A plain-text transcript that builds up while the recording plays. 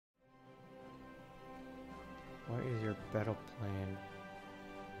What is your battle plan?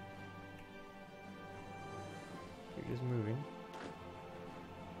 You're just moving.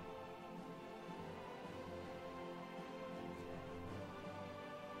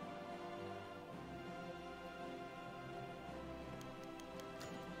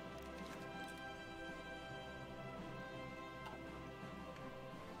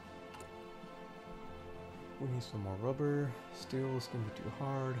 We need some more rubber. Steel is gonna be too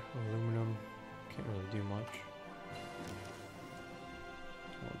hard. Aluminum can't really do much.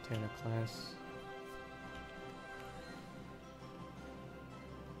 Montana class.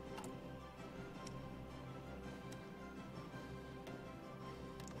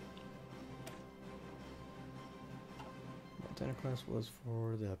 Montana class was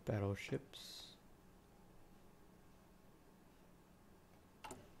for the battleships.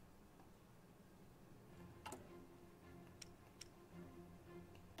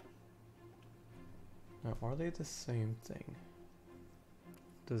 Now, are they the same thing?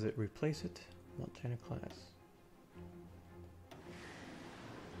 Does it replace it? Montana class.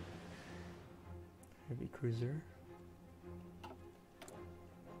 Heavy cruiser.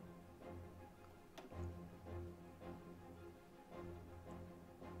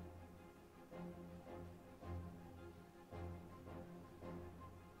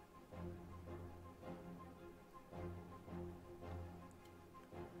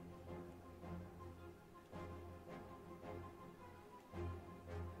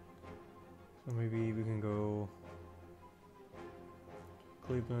 So maybe we can go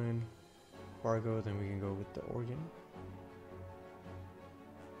Cleveland, Fargo, then we can go with the Oregon.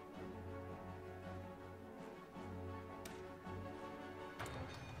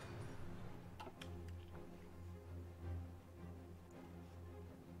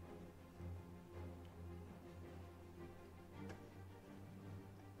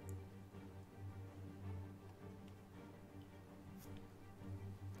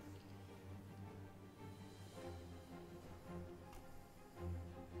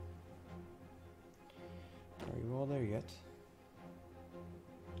 Are you all there yet?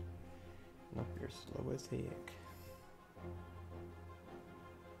 Nope, you're slow as heck.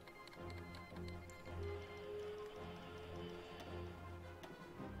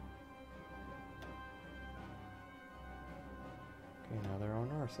 Okay, now they're on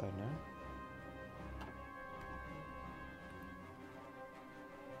our side now.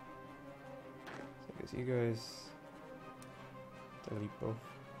 So I guess you guys delete both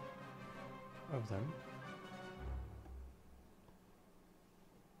of them.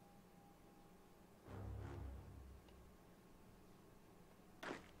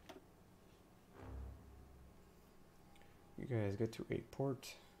 You guys get to a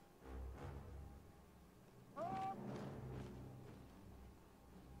port.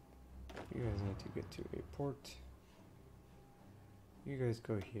 You guys need to get to a port. You guys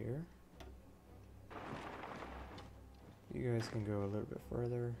go here. You guys can go a little bit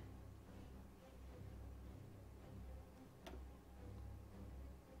further.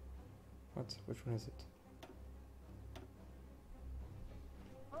 What? Which one is it?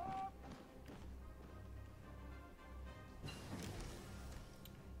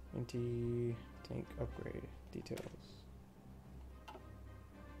 Anti-tank upgrade details.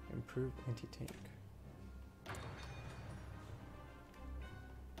 Improved anti-tank.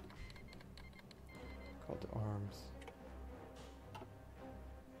 Call to arms.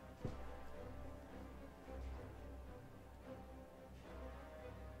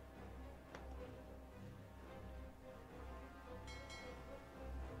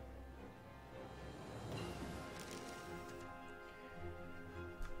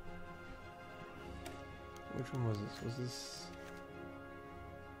 Which one was this? Was this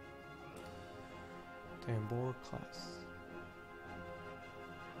Tambor class?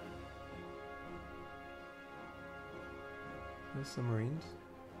 The submarines?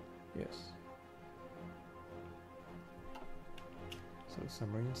 Yes. So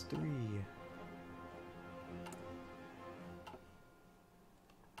submarines 3.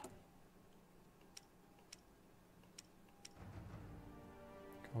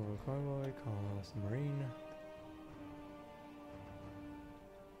 Convoy, call submarine.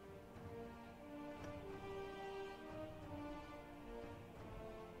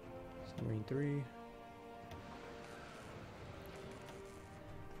 Submarine 3.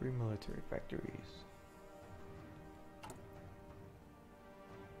 3 military factories.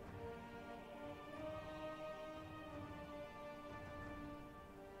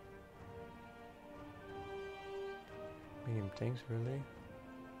 Medium tanks, really?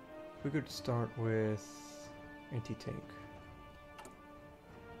 We could start with anti-tank.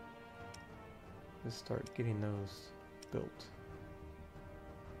 Let's start getting those built.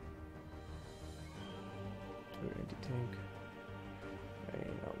 Anti-tank.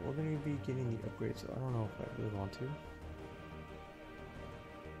 And we're going to be getting the upgrades, so I don't know if I really want to.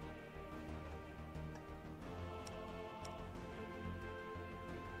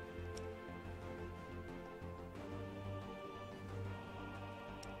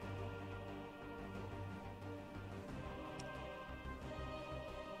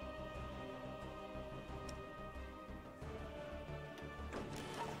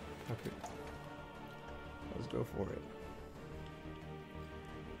 Okay, let's go for it.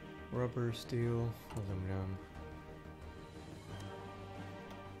 Rubber, steel, aluminum.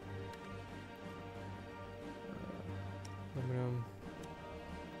 Aluminum.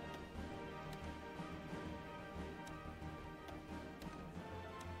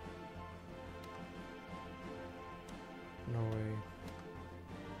 Norway.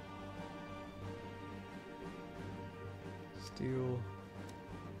 Steel.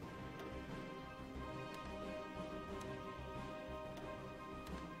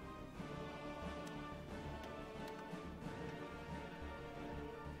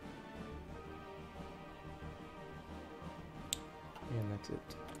 And that's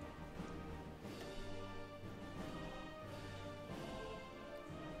it.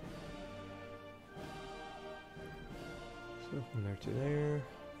 So from there to there.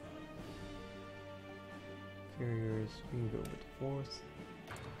 Carriers, we can go with the fourth.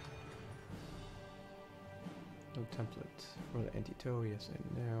 No template for the anti-tow, yes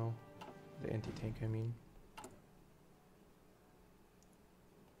and no. The anti-tank, I mean.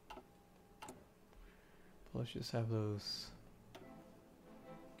 But let's just have those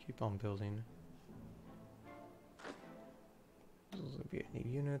keep on building. Those will be any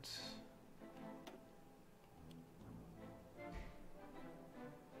units.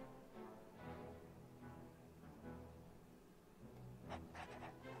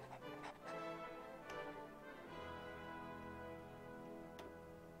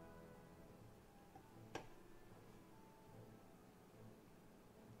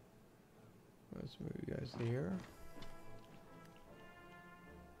 Let's move you guys there.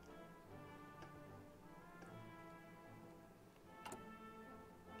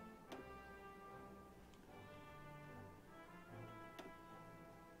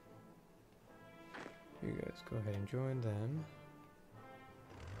 You guys go ahead and join them.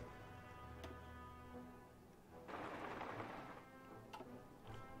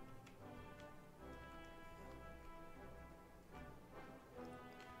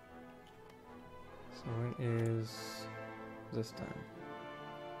 So when is this time?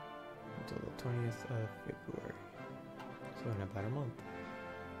 Until the 20th of February. So in about a month.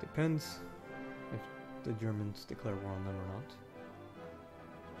 Depends if the Germans declare war on them or not.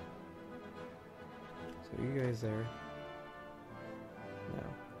 So you guys there.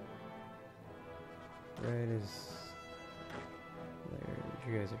 Now. Red is there.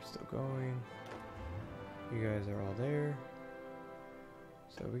 You guys are still going. You guys are all there.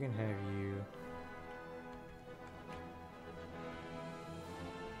 So we can have you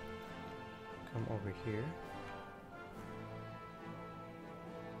come over here.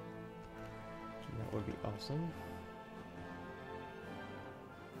 And that would be awesome.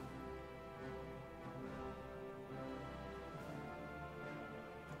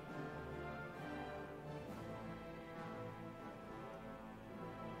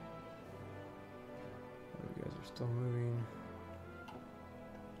 You guys are still moving.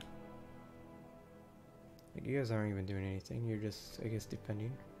 Like, you guys aren't even doing anything, you're just, I guess,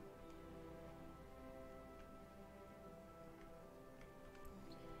 defending.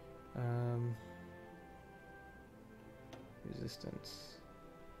 Resistance.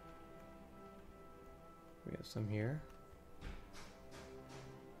 We have some here.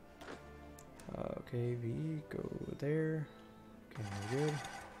 Okay, V, go there. Okay, we're good.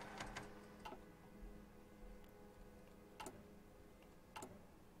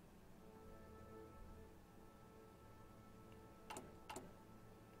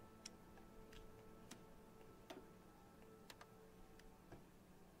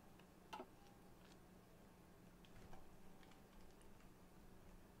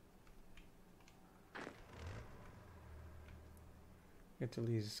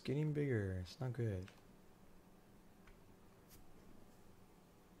 Italy is getting bigger. It's not good.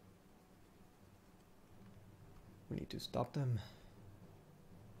 We need to stop them.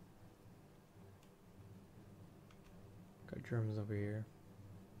 Got Germans over here.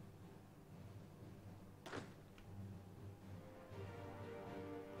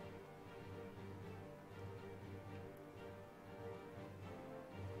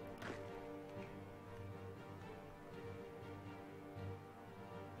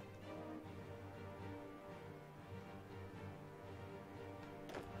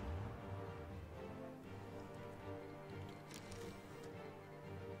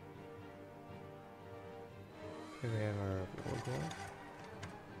 Here we have our war goal.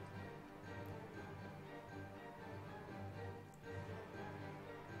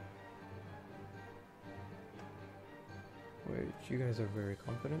 Which you guys are very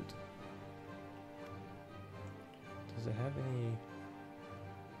confident. Does it have any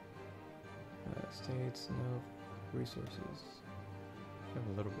states? No. Resources. I have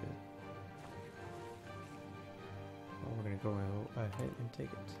a little bit. Well, we're gonna go ahead and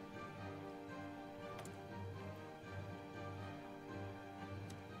take it.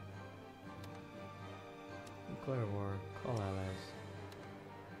 Declare war. Call allies.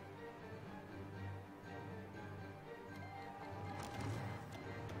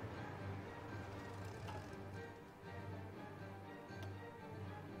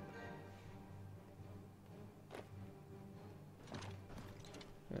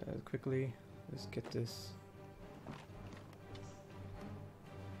 Quickly, let's get this.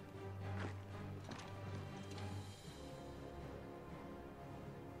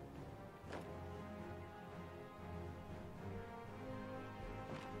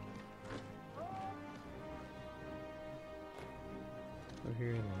 Over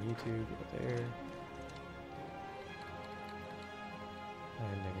here and then YouTube right there.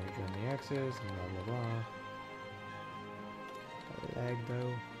 And they're gonna join the Axis and blah blah blah. Lag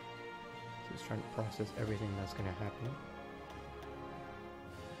though. Just trying to process everything that's going to happen.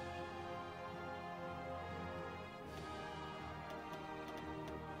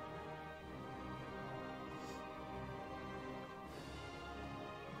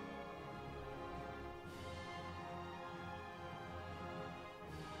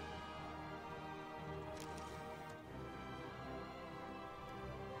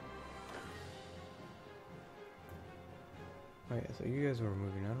 Oh yeah, so you guys were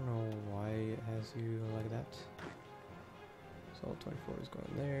moving. I don't know why it has you like that. So 24 is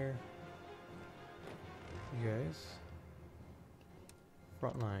going there. You guys.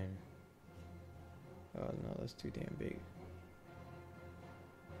 Front line. Oh no, that's too damn big.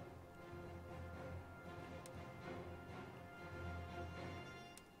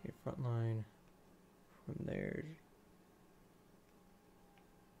 Okay, front line from there.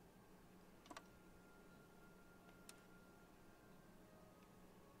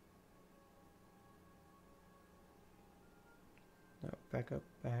 No, back up,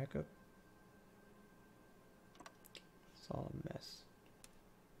 back up. It's all a mess.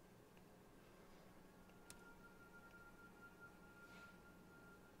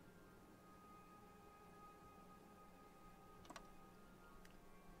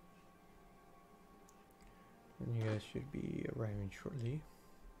 And you guys should be arriving shortly.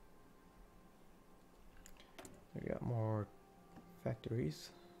 We got more factories.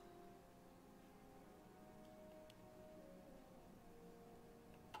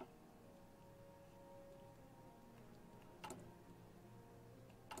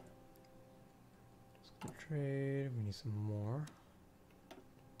 Trade, we need some more.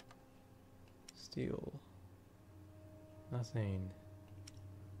 Steel. Nothing.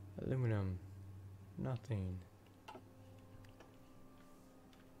 Aluminum. Nothing.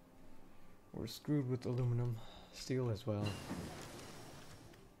 We're screwed with aluminum. Steel as well.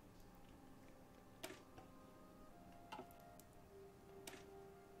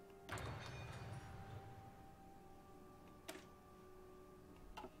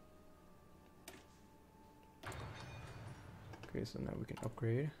 Okay, so now we can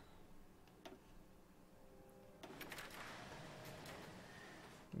upgrade.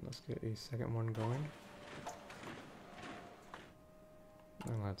 And let's get a second one going.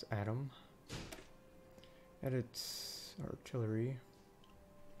 And let's add them. Edit artillery.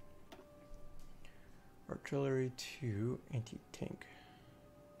 Artillery to anti-tank.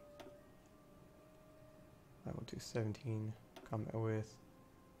 51217. Combat with.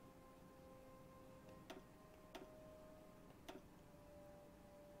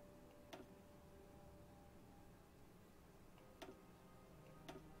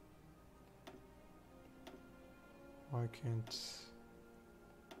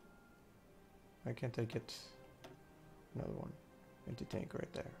 Why can't I get another one? Anti-tank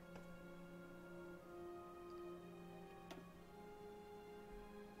right there.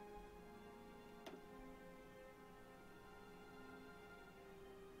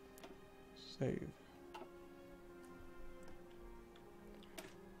 Save.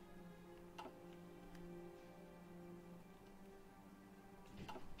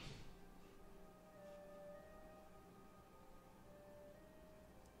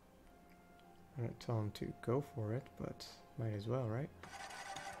 I'm gonna tell him to go for it, but might as well, right?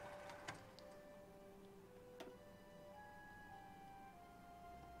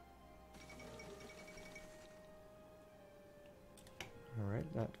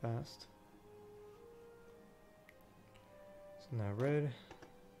 that fast. So now red.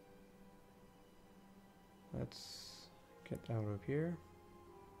 Let's get out of here.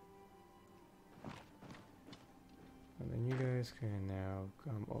 And then you guys can now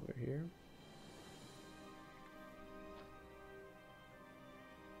come over here.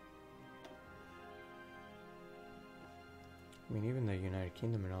 I mean, even the United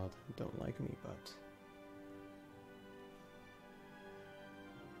Kingdom and all of them don't like me, but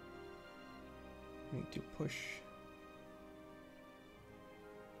need to push.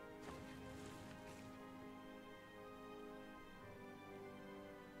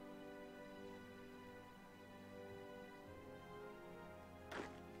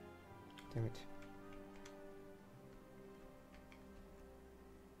 Damn it.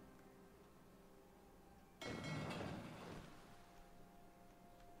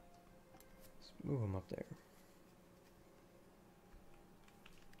 Let's move them up there.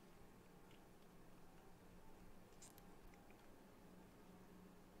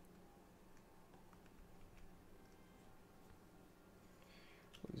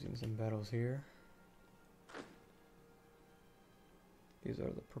 Losing some battles here. These are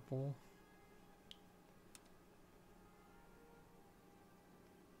the purple.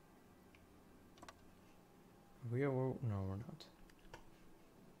 We are, no, we're not.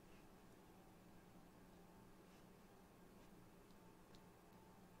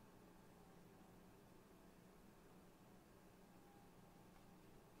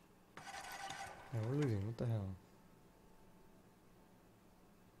 Yeah, we're losing. What the hell?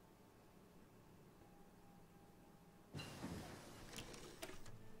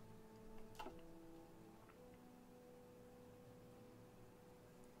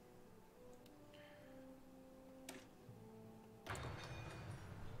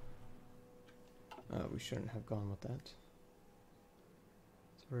 We shouldn't have gone with that.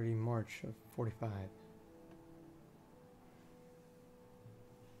 It's already March of 45.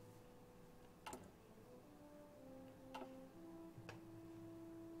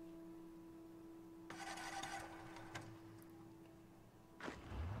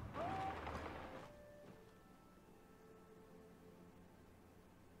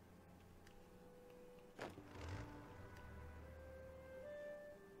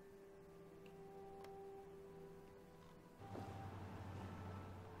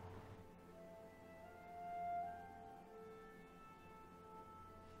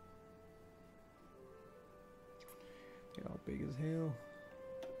 They're all big as hell.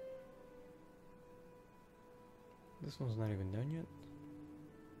 This one's not even done yet.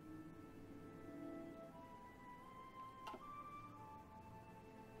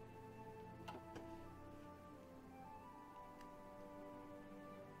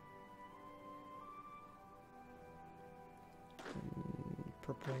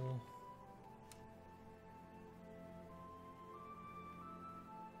 Purple.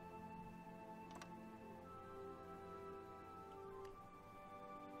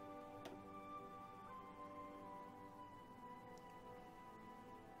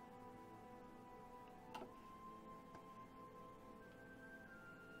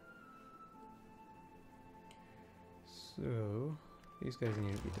 So, these guys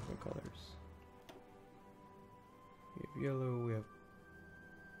need to be different colors. We have yellow, we don't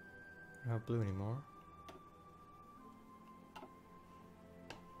have blue anymore.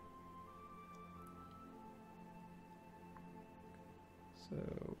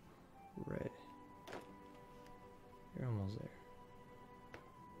 So, red. You're almost there.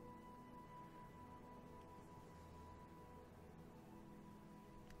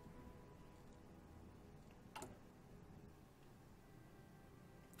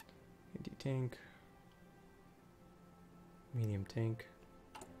 Tank, medium tank.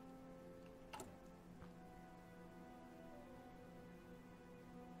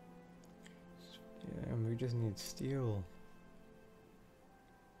 Yeah, and we just need steel.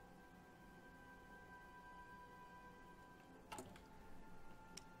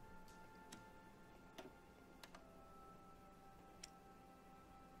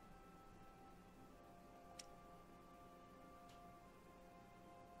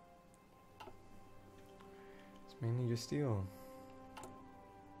 Mainly just steel.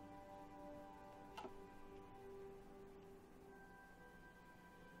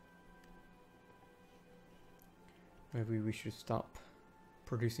 Maybe we should stop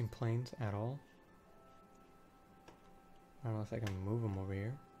producing planes at all. Unless I can move them over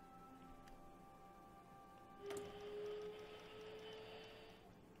here.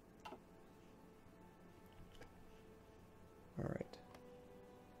 Alright.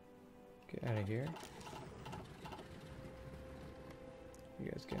 Get out of here. You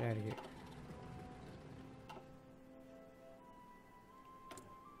guys get out of here.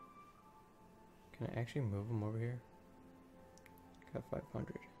 Can I actually move them over here? Got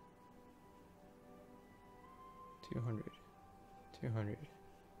 500. 200. 200.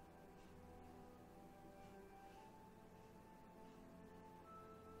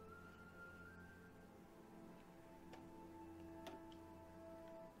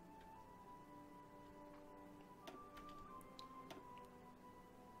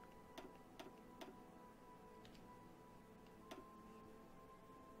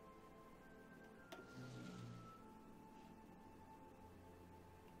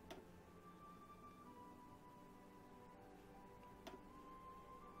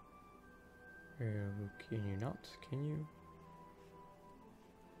 Can you not? Can you?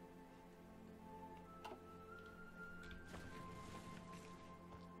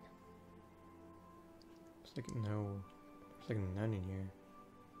 It's like no. There's like none in here.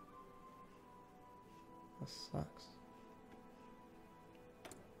 That sucks.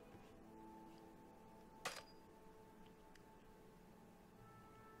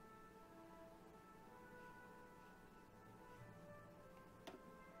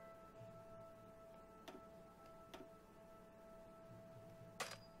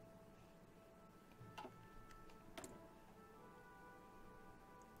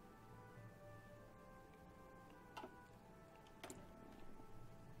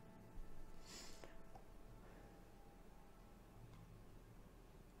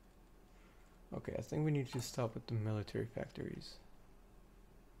 Okay, I think we need to stop with the military factories.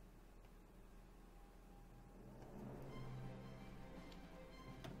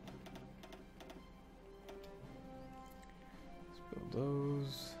 Let's build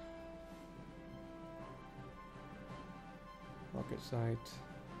those. Rocket site.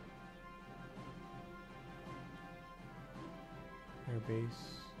 Air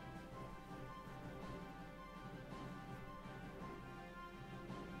base.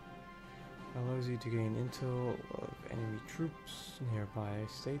 Allows you to gain intel of enemy troops nearby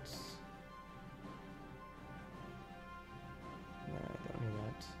states. Nah, I don't need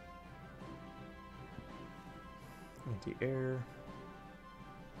that. Anti-air.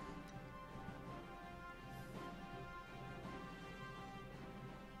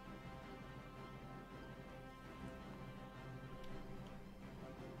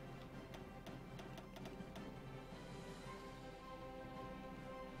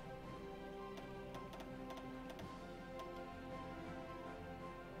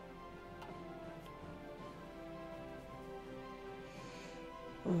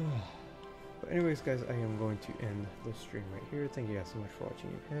 But anyways guys, I am going to end the stream right here. Thank you guys so much for watching.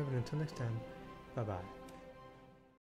 If you haven't, until next time, bye bye.